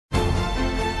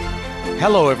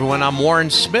Hello, everyone. I'm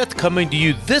Warren Smith coming to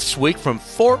you this week from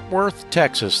Fort Worth,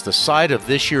 Texas, the site of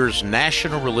this year's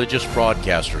National Religious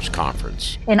Broadcasters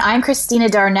Conference. And I'm Christina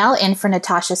Darnell in for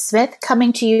Natasha Smith,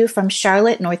 coming to you from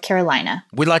Charlotte, North Carolina.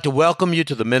 We'd like to welcome you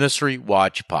to the Ministry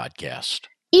Watch podcast.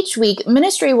 Each week,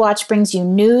 Ministry Watch brings you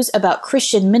news about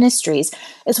Christian ministries,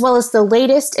 as well as the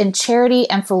latest in charity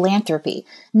and philanthropy,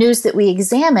 news that we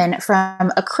examine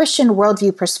from a Christian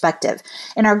worldview perspective.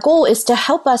 And our goal is to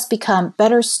help us become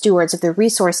better stewards of the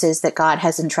resources that God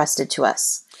has entrusted to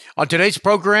us. On today's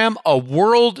program, a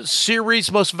World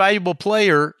Series Most Valuable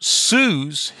Player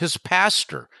sues his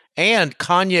pastor, and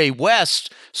Kanye West's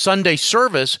Sunday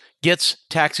service gets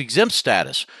tax-exempt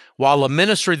status, while a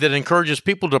ministry that encourages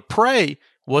people to pray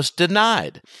was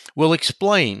denied. We'll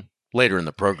explain later in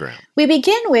the program. We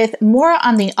begin with more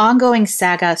on the ongoing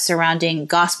saga surrounding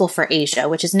Gospel for Asia,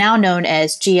 which is now known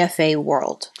as GFA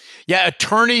World. Yeah,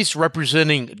 attorneys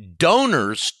representing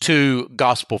donors to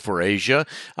Gospel for Asia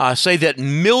say that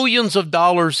millions of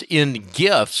dollars in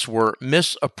gifts were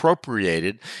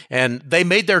misappropriated, and they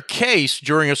made their case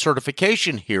during a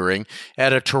certification hearing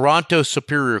at a Toronto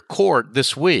Superior Court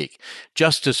this week.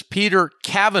 Justice Peter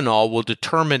Kavanaugh will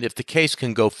determine if the case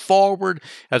can go forward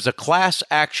as a class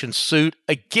action suit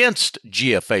against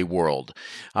GFA World.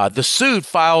 The suit,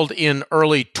 filed in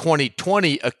early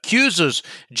 2020, accuses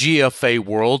GFA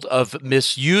World of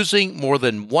misusing more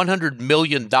than $100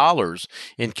 million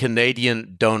in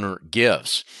Canadian donor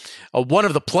gifts. One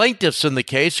of the plaintiffs in the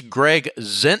case, Greg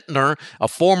Zentner, a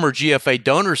former GFA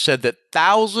donor, said that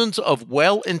thousands of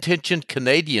well-intentioned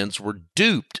Canadians were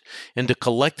duped into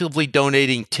collectively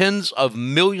donating tens of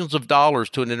millions of dollars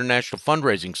to an international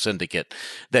fundraising syndicate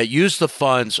that used the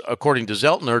funds, according to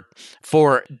Zentner,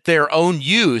 for their own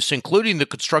use, including the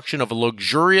construction of a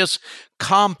luxurious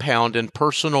compound and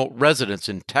personal residence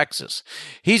in Texas.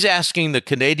 He's asking the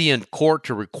Canadian court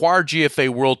to require GFA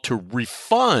World to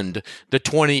refund the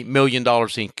 $20 million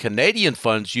in Canadian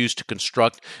funds used to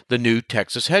construct the new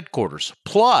Texas headquarters,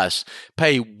 plus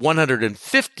pay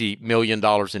 $150 million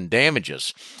in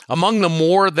damages. Among the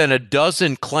more than a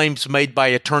dozen claims made by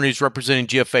attorneys representing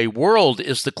GFA World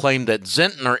is the claim that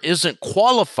Zentner isn't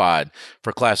qualified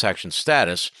for class action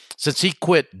status since he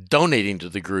quit donating to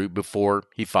the group before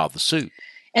he filed the suit.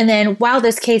 And then while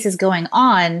this case is going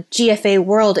on, GFA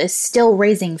World is still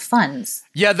raising funds.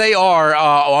 Yeah, they are.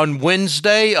 On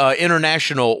Wednesday,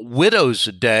 International Widows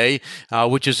Day,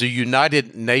 which is a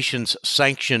United Nations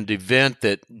sanctioned event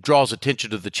that draws attention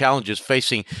to the challenges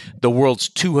facing the world's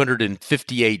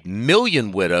 258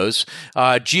 million widows,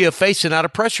 GFA sent out a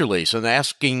press release and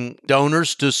asking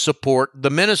donors to support the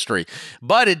ministry.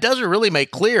 But it doesn't really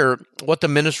make clear what the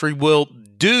ministry will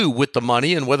do with the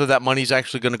money and whether that money is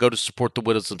actually going to go to support the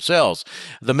widows themselves.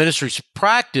 The ministry's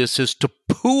practice is to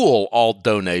pool all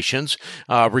donations,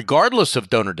 regardless of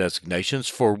donor designations,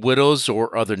 for widows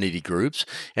or other needy groups.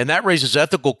 And that raises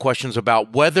ethical questions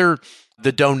about whether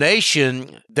the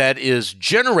donation that is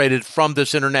generated from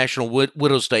this International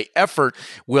Widows Day effort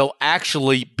will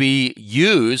actually be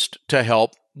used to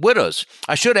help widows.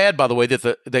 I should add, by the way,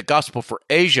 that the Gospel for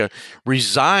Asia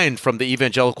resigned from the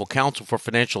Evangelical Council for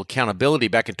Financial Accountability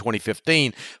back in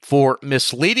 2015 for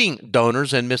misleading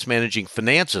donors and mismanaging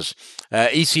finances.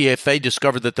 ECFA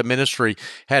discovered that the ministry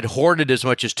had hoarded as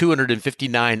much as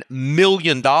 $259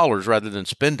 million rather than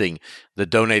spending the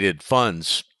donated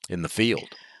funds in the field.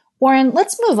 Warren,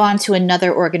 let's move on to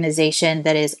another organization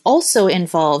that is also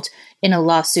involved in a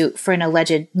lawsuit for an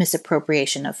alleged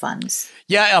misappropriation of funds.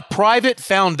 Yeah, a private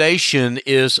foundation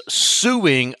is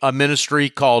suing a ministry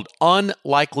called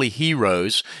Unlikely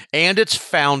Heroes and its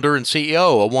founder and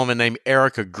CEO, a woman named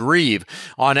Erica Grieve,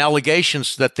 on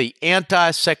allegations that the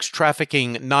anti-sex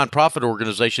trafficking nonprofit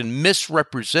organization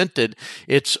misrepresented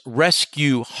its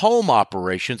rescue home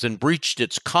operations and breached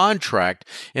its contract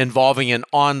involving an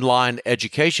online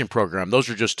education program. Those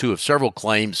are just two of several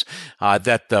claims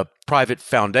that the private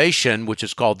foundation, which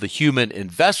is called the Human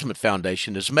Investment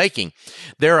Foundation, is making.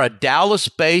 They're a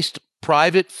Dallas-based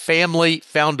private family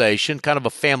foundation, kind of a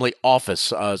family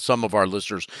office. Some of our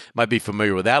listeners might be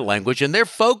familiar with that language, and they're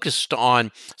focused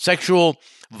on sexual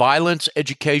violence,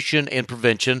 education, and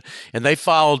prevention, and they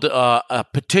filed a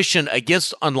petition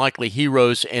against Unlikely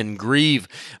Heroes and Grieve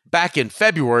back in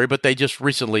February, but they just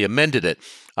recently amended it.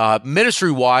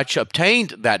 Ministry Watch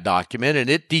obtained that document, and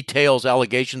it details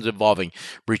allegations involving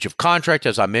breach of contract,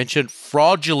 as I mentioned,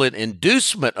 fraudulent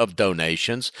inducement of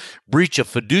donations, breach of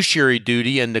fiduciary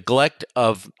duty, and neglect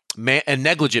of and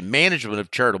negligent management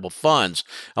of charitable funds,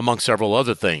 among several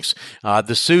other things.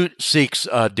 The suit seeks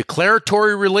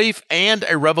declaratory relief and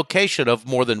a revocation of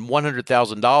more than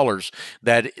 $100,000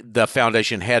 that the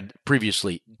foundation had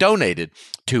previously donated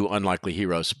to Unlikely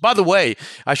Heroes. By the way,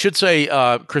 I should say,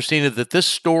 Christina, that this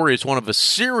story is one of a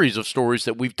series of stories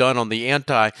that we've done on the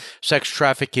anti-sex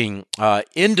trafficking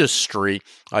industry.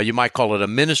 You might call it a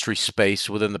ministry space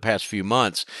within the past few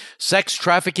months. Sex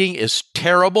trafficking is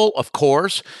terrible, of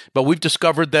course, but we've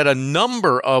discovered that a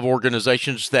number of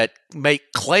organizations that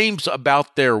make claims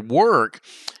about their work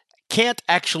can't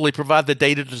actually provide the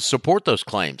data to support those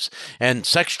claims. And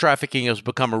sex trafficking has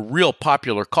become a real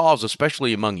popular cause,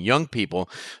 especially among young people.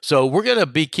 So we're going to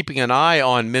be keeping an eye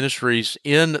on ministries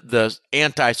in the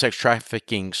anti-sex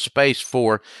trafficking space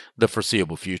for the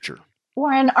foreseeable future.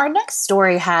 Warren, our next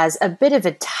story has a bit of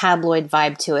a tabloid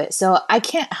vibe to it, so I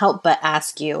can't help but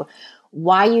ask you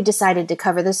why you decided to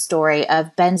cover the story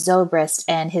of Ben Zobrist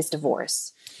and his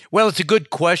divorce. Well, it's a good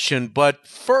question, but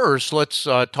first, let's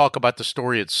talk about the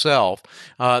story itself.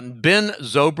 Ben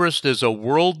Zobrist is a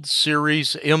World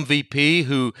Series MVP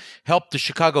who helped the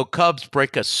Chicago Cubs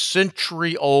break a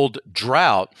century-old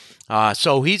drought.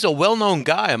 So he's a well-known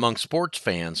guy among sports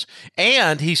fans,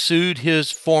 and he sued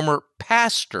his former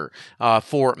pastor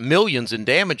for millions in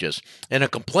damages. In a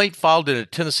complaint filed in a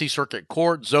Tennessee Circuit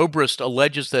Court, Zobrist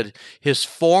alleges that his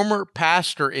former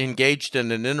pastor engaged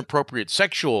in an inappropriate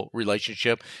sexual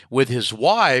relationship with his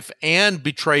wife and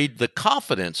betrayed the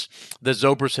confidence that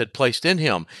Zobrist had placed in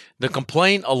him. The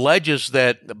complaint alleges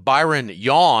that Byron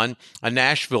Yawn, a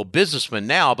Nashville businessman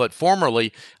now, but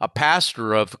formerly a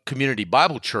pastor of Community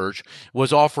Bible Church,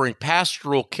 was offering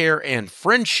pastoral care and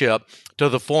friendship to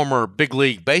the former big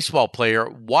league baseball player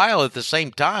while at the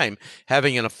same time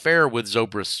having an affair with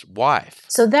Zobrist's wife.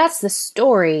 So that's the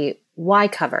story. Why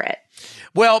cover it?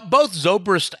 Well, both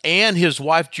Zobrist and his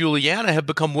wife Juliana have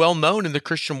become well known in the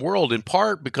Christian world, in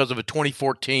part because of a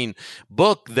 2014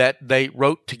 book that they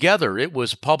wrote together. It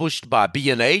was published by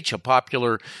B&H, a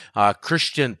popular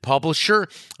Christian publisher.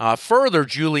 Further,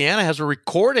 Juliana has a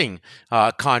recording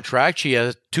contract. She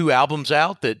has 2 albums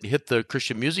out that hit the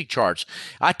Christian music charts.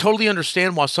 I totally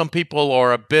understand why some people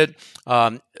are a bit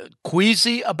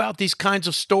queasy about these kinds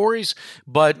of stories,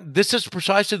 but this is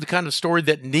precisely the kind of story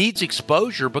that needs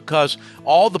exposure because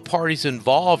all the parties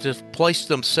involved have placed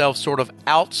themselves sort of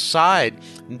outside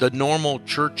the normal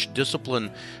church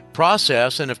discipline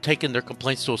process and have taken their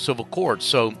complaints to a civil court.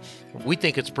 So we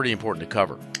think it's pretty important to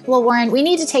cover. Well, Warren, we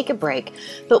need to take a break,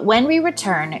 but when we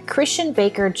return, Christian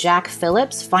baker Jack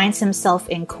Phillips finds himself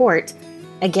in court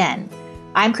again.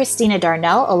 I'm Christina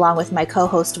Darnell, along with my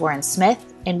co-host Warren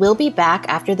Smith, and we'll be back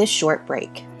after this short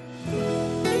break.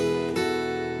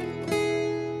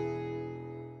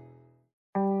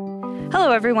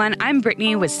 Hello, everyone. I'm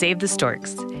Brittany with Save the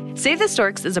Storks. Save the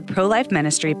Storks is a pro-life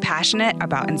ministry passionate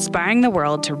about inspiring the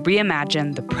world to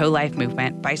reimagine the pro-life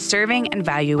movement by serving and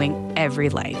valuing every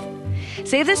life.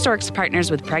 Save the Storks partners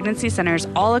with pregnancy centers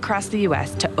all across the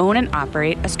U.S. to own and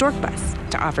operate a stork bus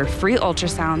to offer free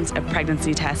ultrasounds and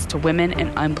pregnancy tests to women in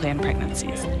unplanned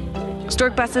pregnancies.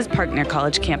 Stork buses park near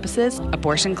college campuses,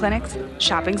 abortion clinics,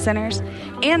 shopping centers,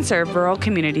 and serve rural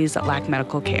communities that lack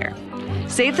medical care.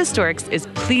 Save the Storks is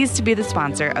pleased to be the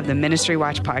sponsor of the Ministry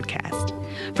Watch podcast.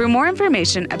 For more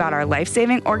information about our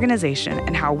life-saving organization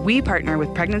and how we partner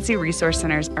with pregnancy resource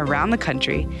centers around the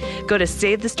country, go to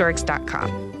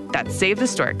SaveTheStorks.com. That's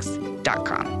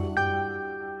SaveTheStorks.com.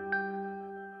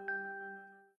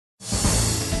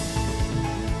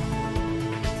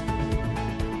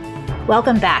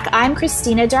 Welcome back. I'm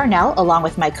Christina Darnell, along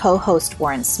with my co-host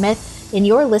Warren Smith, and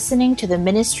you're listening to the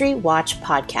Ministry Watch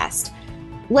podcast.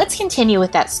 Let's continue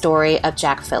with that story of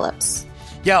Jack Phillips.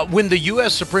 Yeah, when the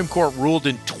U.S. Supreme Court ruled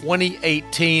in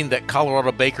 2018 that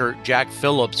Colorado baker Jack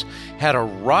Phillips had a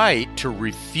right to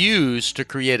refuse to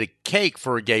create a cake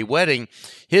for a gay wedding,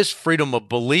 his freedom of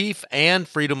belief and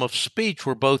freedom of speech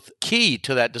were both key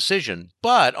to that decision.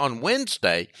 But on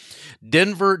Wednesday,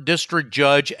 Denver District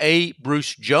Judge A.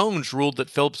 Bruce Jones ruled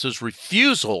that Phillips's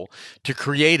refusal to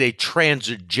create a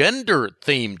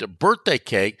transgender-themed birthday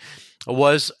cake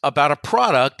was about a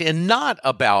product and not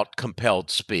about compelled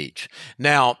speech.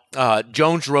 Now,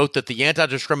 Jones wrote that the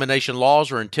anti-discrimination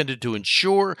laws are intended to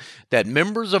ensure that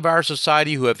members of our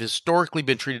society who have historically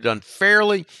been treated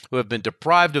unfairly, who have been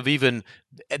deprived of even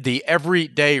the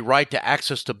everyday right to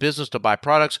access to business to buy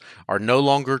products are no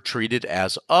longer treated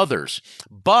as others.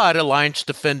 But Alliance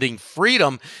Defending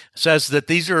Freedom says that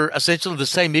these are essentially the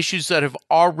same issues that have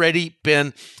already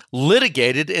been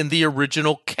litigated in the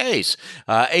original case.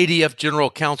 ADF General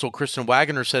Counsel Kristen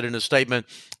Waggoner said in a statement,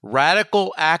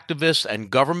 radical activists and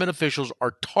government officials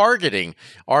are targeting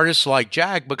artists like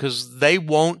Jag because they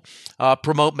won't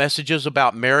promote messages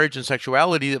about marriage and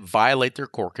sexuality that violate their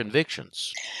core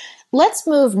convictions. Let's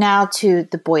move now to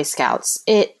the Boy Scouts.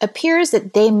 It appears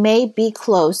that they may be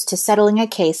close to settling a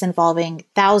case involving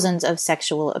thousands of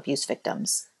sexual abuse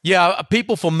victims. Yeah,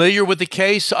 people familiar with the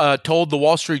case told the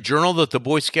Wall Street Journal that the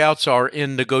Boy Scouts are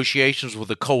in negotiations with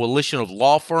a coalition of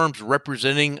law firms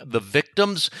representing the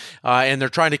victims, and they're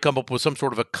trying to come up with some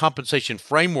sort of a compensation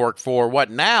framework for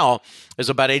what now is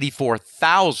about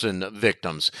 84,000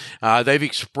 victims. They've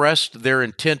expressed their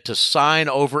intent to sign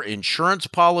over insurance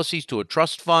policies to a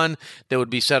trust fund that would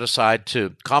be set aside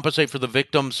to compensate for the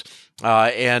victims.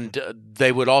 And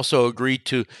they would also agree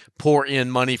to pour in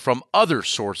money from other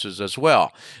sources as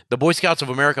well. The Boy Scouts of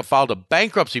America filed a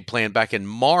bankruptcy plan back in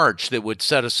March that would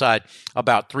set aside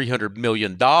about $300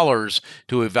 million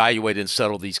to evaluate and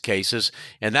settle these cases.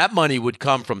 And that money would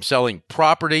come from selling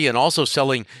property and also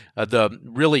selling the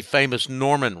really famous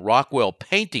Norman Rockwell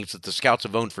paintings that the Scouts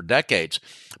have owned for decades.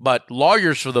 But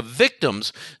lawyers for the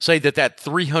victims say that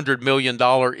 $300 million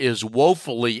is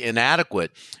woefully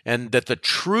inadequate and that the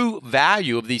true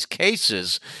value of these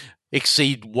cases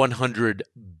exceed $100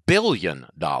 billion.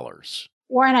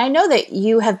 Warren, I know that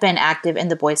you have been active in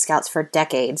the Boy Scouts for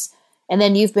decades, and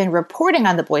then you've been reporting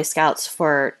on the Boy Scouts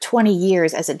for 20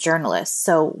 years as a journalist.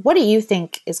 So what do you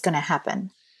think is going to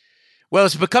happen? Well,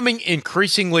 it's becoming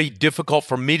increasingly difficult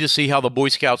for me to see how the Boy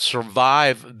Scouts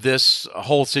survive this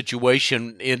whole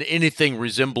situation in anything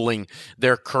resembling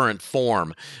their current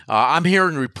form. I'm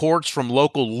hearing reports from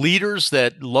local leaders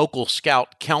that local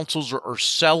Scout councils are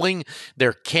selling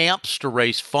their camps to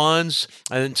raise funds.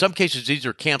 And in some cases, these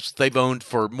are camps that they've owned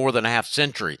for more than a half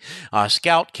century.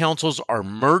 Scout councils are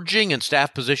merging and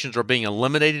staff positions are being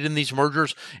eliminated in these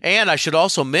mergers. And I should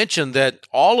also mention that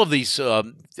all of these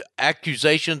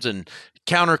accusations and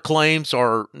counterclaims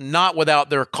are not without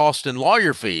their cost in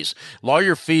lawyer fees.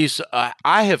 Lawyer fees,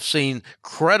 I have seen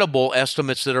credible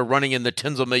estimates that are running in the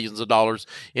tens of millions of dollars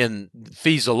in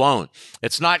fees alone.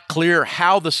 It's not clear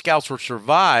how the Scouts will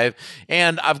survive.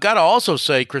 And I've got to also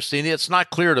say, Christina, it's not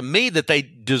clear to me that they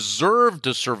deserve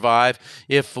to survive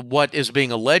if what is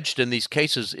being alleged in these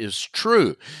cases is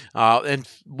true. And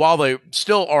while there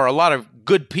still are a lot of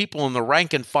good people in the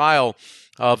rank and file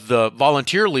of the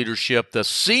volunteer leadership, the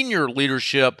senior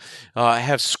leadership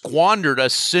have squandered a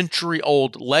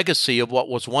century-old legacy of what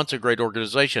was once a great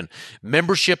organization.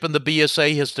 Membership in the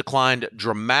BSA has declined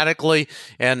dramatically,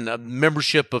 and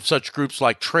membership of such groups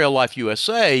like Trail Life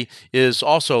USA is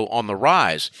also on the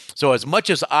rise. So as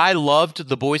much as I loved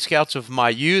the Boy Scouts of my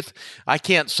youth, I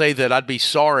can't say that I'd be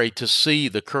sorry to see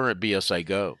the current BSA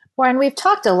go. Warren, we've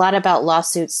talked a lot about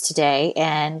lawsuits today,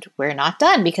 and we're not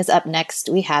done because up next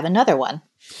we have another one.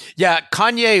 Yeah,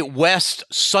 Kanye West's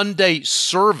Sunday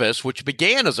Service, which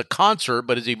began as a concert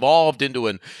but has evolved into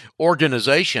an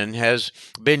organization, has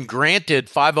been granted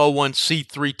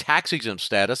 501c3 tax-exempt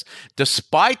status,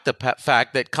 despite the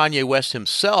fact that Kanye West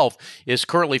himself is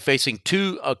currently facing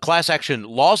two class action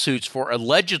lawsuits for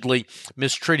allegedly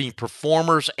mistreating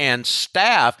performers and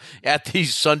staff at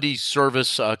these Sunday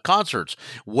Service concerts.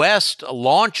 West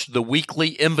launched the weekly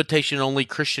invitation-only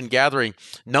Christian gathering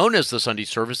known as the Sunday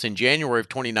Service in January of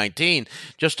 2019,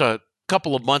 just a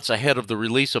couple of months ahead of the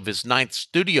release of his 9th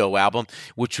studio album,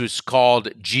 which was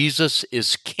called Jesus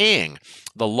is King.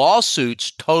 The lawsuits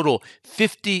total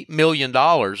 $50 million,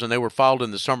 and they were filed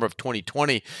in the summer of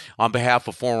 2020 on behalf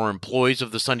of former employees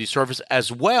of the Sunday Service,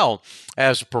 as well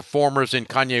as performers in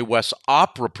Kanye West's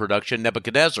opera production,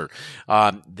 Nebuchadnezzar.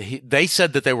 They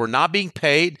said that they were not being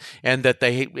paid and that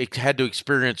they had to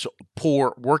experience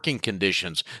poor working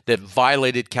conditions that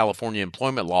violated California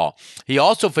employment law. He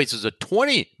also faces a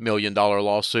 $20 million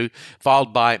lawsuit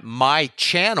filed by My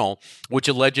Channel, which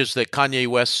alleges that Kanye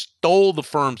West stole the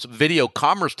firm's video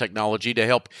commerce technology to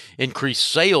help increase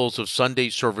sales of Sunday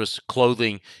Service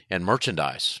clothing and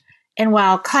merchandise. And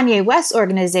while Kanye West's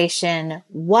organization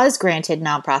was granted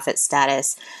nonprofit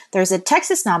status, there's a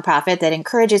Texas nonprofit that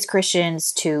encourages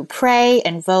Christians to pray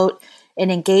and vote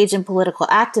and engage in political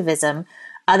activism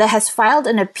that has filed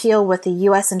an appeal with the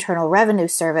U.S. Internal Revenue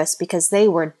Service because they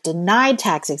were denied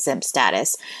tax-exempt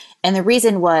status. And the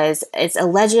reason was its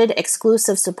alleged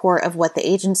exclusive support of what the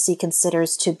agency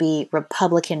considers to be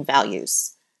Republican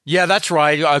values. Yeah, that's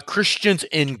right. Christians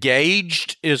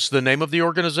Engaged is the name of the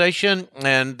organization,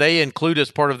 and they include as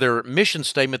part of their mission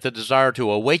statement the desire to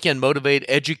awaken, motivate,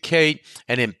 educate,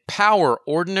 and empower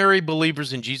ordinary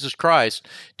believers in Jesus Christ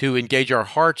to engage our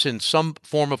hearts in some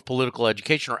form of political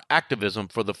education or activism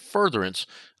for the furtherance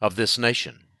of this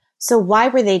nation. So why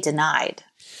were they denied?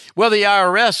 Well, the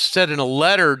IRS said in a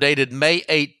letter dated May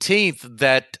 18th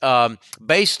that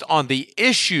based on the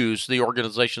issues the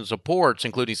organization supports,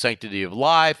 including sanctity of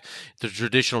life, the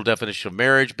traditional definition of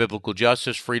marriage, biblical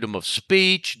justice, freedom of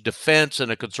speech, defense,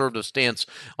 and a conservative stance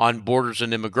on borders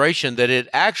and immigration, that it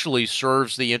actually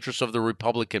serves the interests of the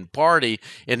Republican Party.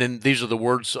 And then these are the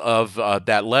words of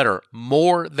that letter,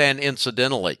 more than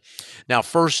incidentally. Now,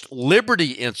 First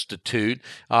Liberty Institute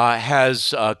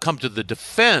has come to the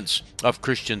defense of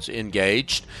Christians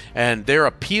Engaged, and they're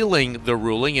appealing the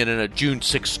ruling. And in a June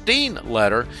 16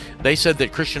 letter, they said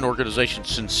that Christian organization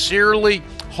sincerely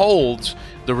holds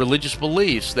the religious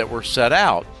beliefs that were set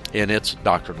out in its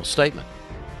doctrinal statement.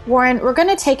 Warren, we're going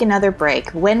to take another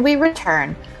break. When we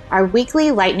return, our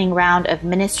weekly lightning round of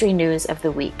ministry news of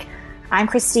the week. I'm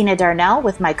Christina Darnell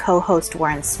with my co-host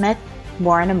Warren Smith.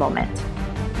 More in a moment.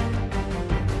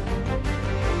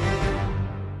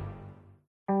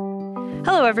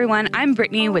 Hello, everyone. I'm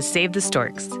Brittany with Save the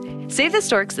Storks. Save the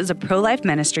Storks is a pro-life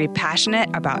ministry passionate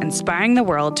about inspiring the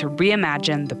world to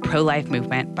reimagine the pro-life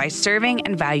movement by serving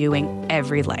and valuing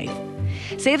every life.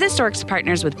 Save the Storks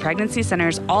partners with pregnancy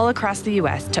centers all across the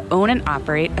U.S. to own and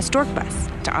operate a stork bus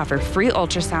to offer free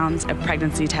ultrasounds and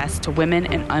pregnancy tests to women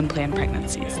in unplanned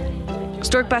pregnancies.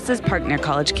 Stork buses park near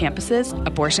college campuses,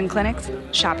 abortion clinics,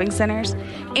 shopping centers,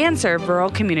 and serve rural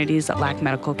communities that lack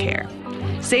medical care.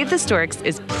 Save the Storks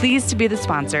is pleased to be the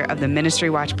sponsor of the Ministry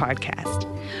Watch podcast.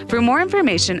 For more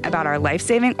information about our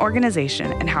life-saving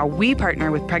organization and how we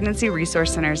partner with pregnancy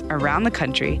resource centers around the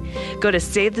country, go to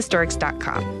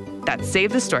SaveTheStorks.com. That's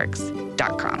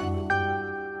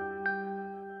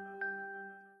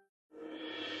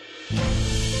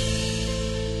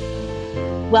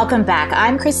SaveTheStorks.com. Welcome back.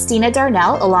 I'm Christina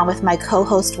Darnell, along with my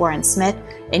co-host Warren Smith,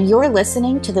 and you're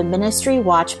listening to the Ministry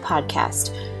Watch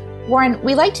podcast. Warren,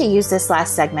 we like to use this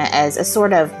last segment as a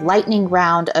sort of lightning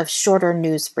round of shorter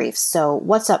news briefs. So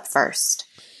what's up first?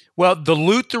 Well, the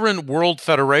Lutheran World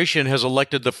Federation has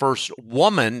elected the first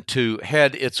woman to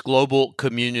head its global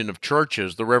communion of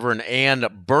churches. The Reverend Anne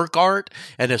Burkhardt,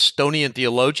 an Estonian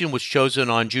theologian, was chosen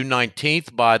on June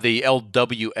 19th by the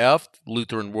LWF,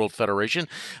 Lutheran World Federation,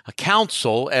 a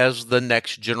council, as the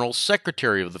next general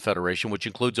secretary of the federation, which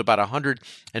includes about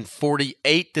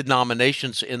 148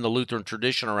 denominations in the Lutheran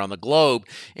tradition around the globe,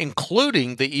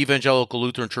 including the Evangelical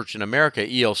Lutheran Church in America,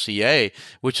 ELCA,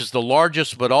 which is the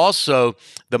largest but also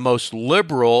the most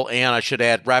liberal and, I should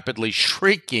add, rapidly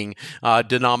shrinking Lutheran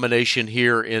denomination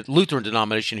here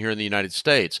in the United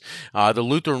States. The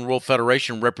Lutheran World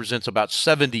Federation represents about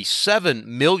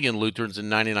 77 million Lutherans in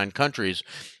 99 countries.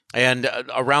 And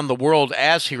around the world,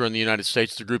 as here in the United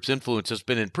States, the group's influence has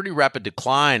been in pretty rapid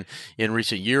decline in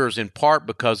recent years, in part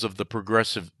because of the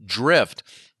progressive drift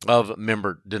of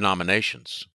member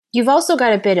denominations. You've also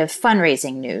got a bit of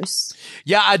fundraising news.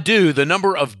 Yeah, I do. The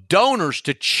number of donors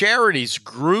to charities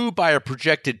grew by a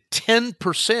projected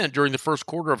 10% during the first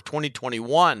quarter of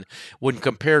 2021 when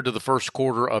compared to the first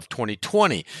quarter of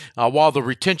 2020, while the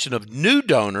retention of new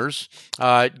donors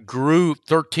grew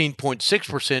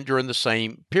 13.6% during the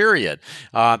same period.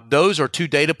 Those are two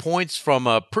data points from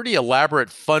a pretty elaborate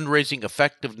fundraising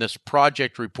effectiveness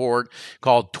project report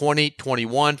called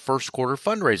 2021 First Quarter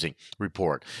Fundraising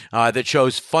Report that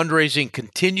shows fundraising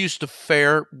continues to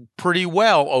fare pretty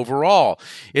well overall.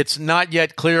 It's not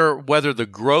yet clear whether the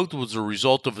growth was a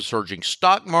result of a surging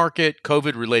stock market,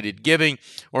 COVID-related giving,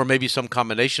 or maybe some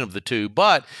combination of the two,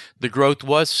 but the growth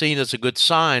was seen as a good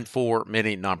sign for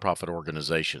many nonprofit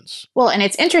organizations. Well, and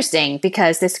it's interesting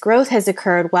because this growth has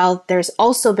occurred while there's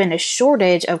also been a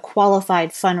shortage of qualified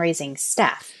fundraising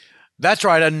staff. That's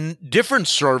right. A different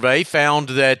survey found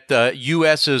that the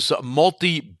U.S.'s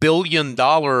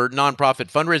multi-billion-dollar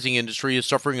nonprofit fundraising industry is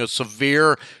suffering a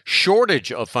severe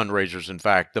shortage of fundraisers. In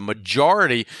fact, the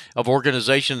majority of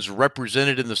organizations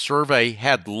represented in the survey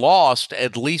had lost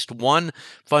at least one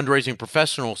fundraising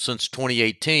professional since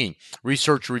 2018.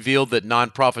 Research revealed that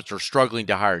nonprofits are struggling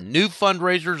to hire new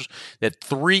fundraisers, that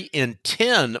 3 in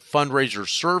 10 fundraisers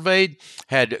surveyed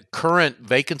had current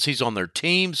vacancies on their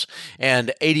teams,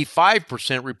 and 85%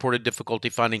 reported difficulty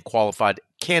finding qualified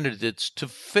candidates to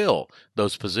fill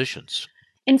those positions.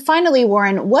 And finally,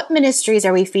 Warren, what ministries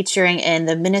are we featuring in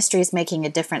the Ministries Making a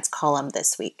Difference column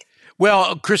this week?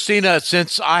 Well, Christina,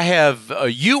 since I have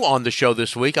you on the show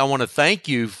this week, I want to thank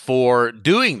you for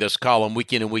doing this column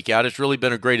week in and week out. It's really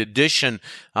been a great addition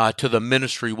to the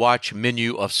Ministry Watch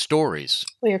menu of stories.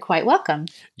 Well, you're quite welcome.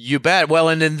 You bet. Well,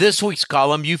 and in this week's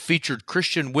column, you featured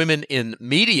Christian women in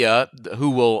media who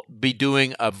will be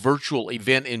doing a virtual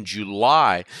event in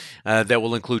July that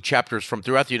will include chapters from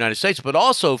throughout the United States, but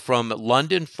also from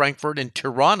London, Frankfurt, and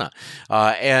Tirana.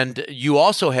 And you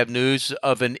also have news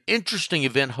of an interesting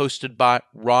event hosted by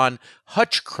Ron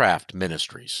Hutchcraft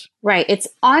Ministries. Right. It's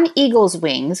On Eagle's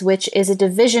Wings, which is a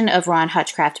division of Ron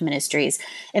Hutchcraft Ministries.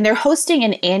 And they're hosting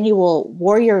an annual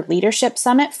Warrior Leadership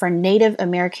Summit for Native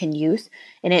American youth.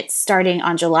 And it's starting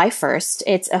on July 1st.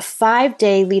 It's a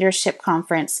 5-day leadership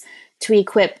conference to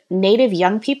equip Native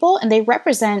young people. And they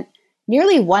represent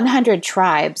nearly 100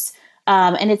 tribes.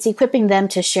 And it's equipping them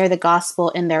to share the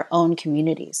gospel in their own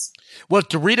communities. Well,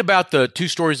 to read about the two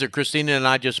stories that Christina and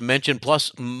I just mentioned,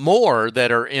 plus more that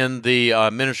are in the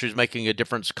Ministries Making a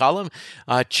Difference column,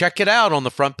 check it out on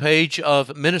the front page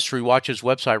of Ministry Watch's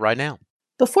website right now.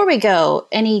 Before we go,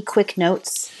 any quick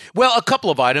notes? Well, a couple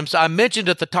of items. I mentioned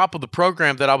at the top of the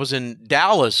program that I was in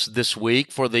Dallas this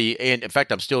week in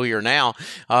fact, I'm still here now,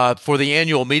 for the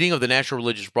annual meeting of the National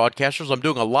Religious Broadcasters. I'm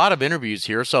doing a lot of interviews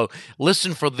here, so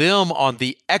listen for them on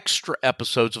the extra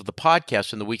episodes of the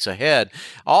podcast in the weeks ahead.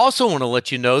 I also want to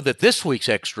let you know that this week's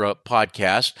extra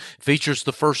podcast features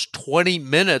the first 20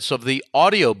 minutes of the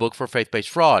audiobook for Faith-Based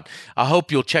Fraud. I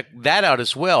hope you'll check that out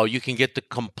as well. You can get the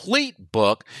complete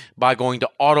book by going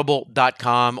to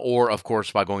audible.com or, of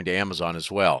course, by going to Amazon as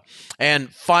well. And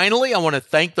finally, I want to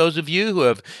thank those of you who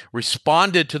have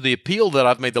responded to the appeal that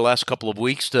I've made the last couple of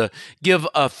weeks to give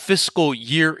a fiscal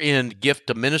year-end gift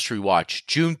to Ministry Watch.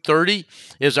 June 30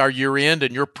 is our year-end,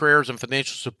 and your prayers and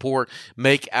financial support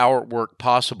make our work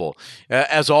possible.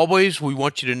 As always, we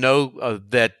want you to know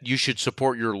that you should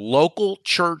support your local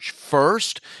church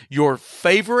first, your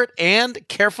favorite and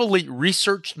carefully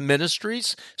researched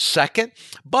ministries second.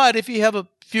 But if you have a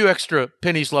few extra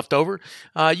pennies left over,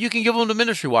 you can give them to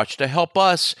Ministry Watch to help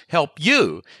us help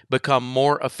you become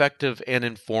more effective and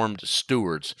informed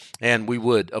stewards. And we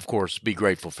would, of course, be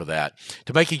grateful for that.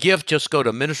 To make a gift, just go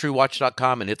to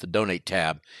ministrywatch.com and hit the donate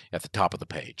tab at the top of the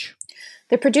page.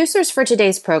 The producers for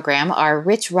today's program are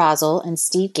Rich Rosel and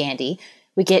Steve Gandy.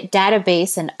 We get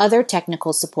database and other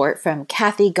technical support from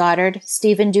Kathy Goddard,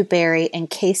 Stephen Dewberry, and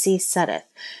Casey Suddeth.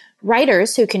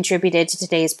 Writers who contributed to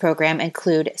today's program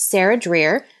include Sarah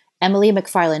Dreer, Emily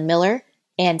McFarland Miller,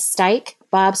 Ann Steik,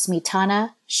 Bob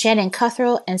Smetana, Shannon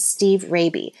Cuthrell, and Steve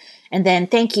Raby. And then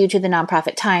thank you to the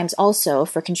Nonprofit Times also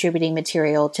for contributing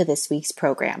material to this week's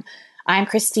program. I'm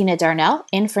Christina Darnell,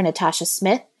 in for Natasha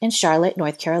Smith in Charlotte,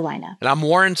 North Carolina. And I'm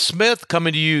Warren Smith,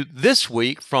 coming to you this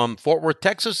week from Fort Worth,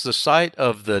 Texas, the site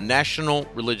of the National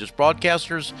Religious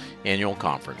Broadcasters Annual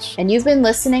Conference. And you've been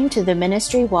listening to the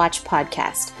Ministry Watch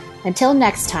podcast. Until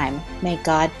next time, may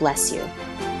God bless you.